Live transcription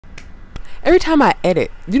Every time I edit,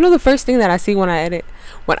 you know the first thing that I see when I edit?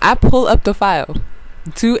 When I pull up the file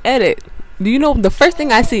to edit, do you know the first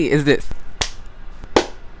thing I see is this?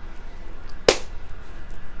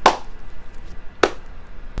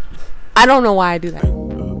 I don't know why I do that.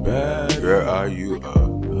 Girl, are you a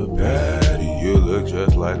baddie? You look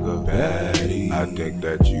just like a baddie. I think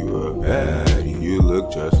that you a baddie. You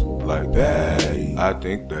look just like baddie. I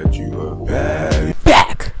think that you a baddie.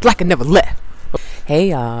 Back like I never left. Hey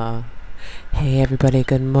y'all. Hey everybody,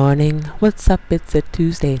 good morning. What's up? It's a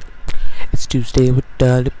Tuesday. It's Tuesday with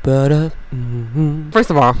DollyPradaaa.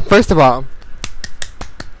 First of all,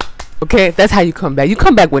 okay, that's how you come back. You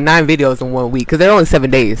come back with 9 videos in 1 week because they're only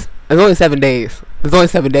 7 days. There's only 7 days. There's only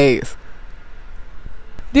 7 days.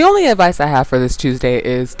 The only advice I have for this Tuesday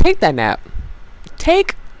is take that nap.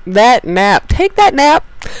 Take that nap. Take that nap.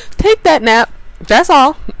 Take that nap. That's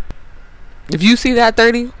all. If you see that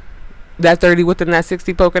 30 within that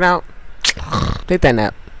 60 poking out, take that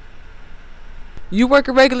nap. You work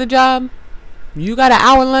a regular job, you got an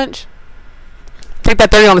hour lunch, take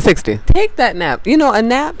that 30 on the 60. Take that nap. You know, a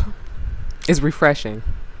nap is refreshing.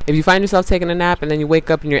 If you find yourself taking a nap and then you wake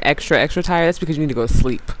up and you're extra tired, that's because you need to go to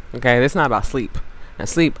sleep. Okay, it's not about sleep. Now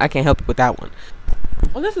sleep, I can't help you with that one.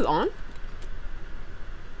 Oh, this is on?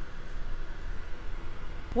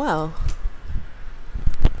 Well,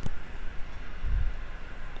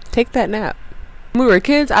 take that nap. When we were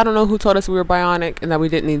kids, I don't know who told us we were bionic and that we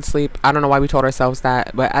didn't need sleep. I don't know why we told ourselves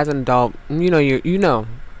that, but as an adult, you know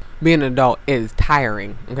being an adult is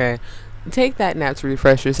tiring. Okay, take that nap to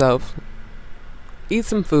refresh yourself. Eat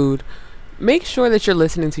some food. Make sure that you're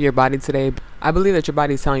listening to your body today. I believe that your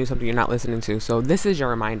body is telling you something you're not listening to, so this is your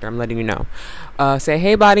reminder. I'm letting you know. Say,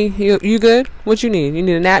 hey body, you good? What you need? You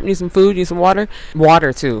need a nap? You need some food? You need some water?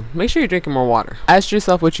 Water too. Make sure you're drinking more water. Ask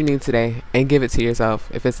yourself what you need today and give it to yourself.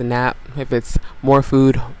 If it's a nap, if it's more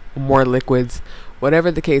food, more liquids, whatever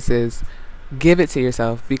the case is, give it to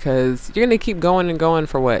yourself because you're gonna keep going and going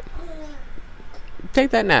for what? Take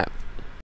that nap.